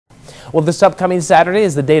Well, this upcoming Saturday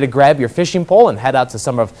is the day to grab your fishing pole and head out to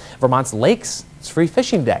some of Vermont's lakes. It's Free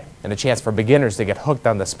Fishing Day and a chance for beginners to get hooked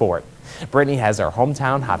on the sport. Brittany has our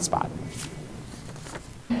hometown hotspot.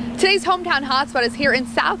 Today's hometown hotspot is here in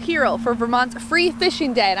South Hero for Vermont's Free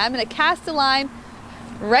Fishing Day, and I'm going to cast a line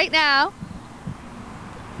right now.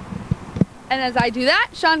 And as I do that,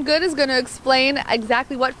 Sean Good is going to explain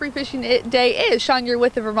exactly what Free Fishing Day is. Sean, you're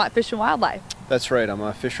with the Vermont Fish and Wildlife. That's right. I'm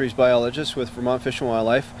a fisheries biologist with Vermont Fish and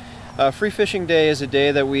Wildlife. Free Fishing Day is a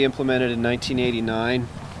day that we implemented in 1989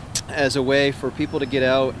 as a way for people to get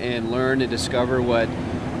out and learn and discover what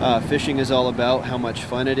fishing is all about, how much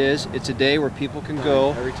fun it is. It's a day where people can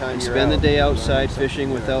go and spend the day outside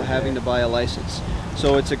fishing without having to buy a license.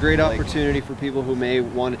 So it's a great opportunity for people who may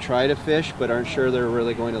want to try to fish but aren't sure they're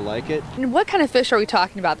really going to like it. And what kind of fish are we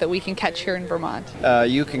talking about that we can catch here in Vermont?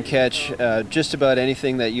 You can catch just about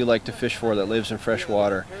anything that you like to fish for that lives in fresh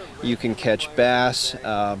water. You can catch bass,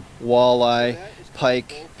 walleye,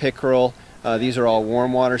 pike, pickerel. These are all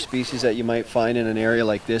warm water species that you might find in an area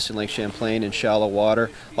like this in Lake Champlain in shallow water.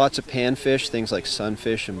 Lots of panfish, things like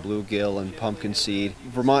sunfish and bluegill and pumpkin seed.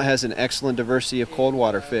 Vermont has an excellent diversity of cold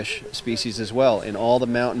water fish species as well. In all the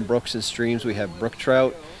mountain brooks and streams we have brook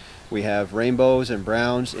trout, we have rainbows and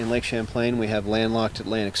browns. In Lake Champlain we have landlocked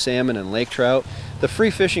Atlantic salmon and lake trout. The Free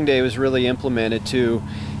Fishing Day was really implemented to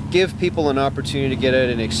give people an opportunity to get out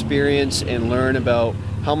and experience and learn about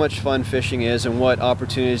how much fun fishing is and what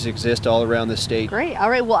opportunities exist all around the state. Great. All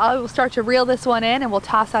right. Well, I will start to reel this one in and we'll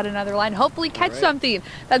toss out another line. Hopefully catch something.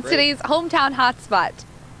 That's today's hometown hotspot.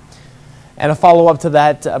 And a follow-up to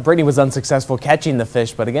that, Brittany was unsuccessful catching the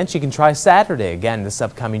fish, but again, she can try Saturday again this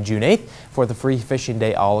upcoming June 8th for the Free Fishing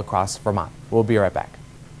Day all across Vermont. We'll be right back.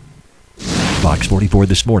 Fox 44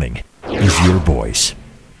 This Morning is your voice.